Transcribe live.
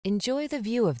Enjoy the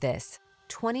view of this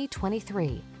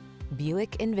 2023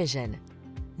 Buick Envision.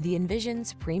 The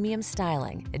Envision's premium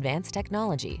styling, advanced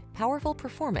technology, powerful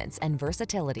performance, and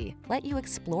versatility let you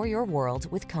explore your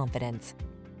world with confidence.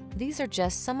 These are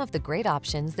just some of the great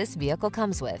options this vehicle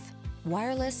comes with: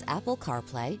 wireless Apple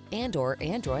CarPlay and/or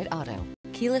Android Auto,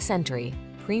 keyless entry,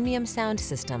 premium sound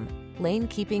system, lane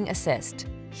keeping assist,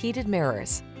 heated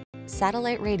mirrors,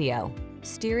 satellite radio,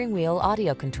 steering wheel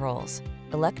audio controls,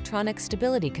 electronic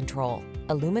stability control,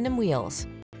 aluminum wheels,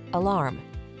 alarm.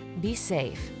 Be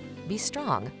safe, be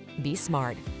strong, be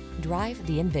smart. Drive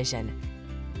the Envision.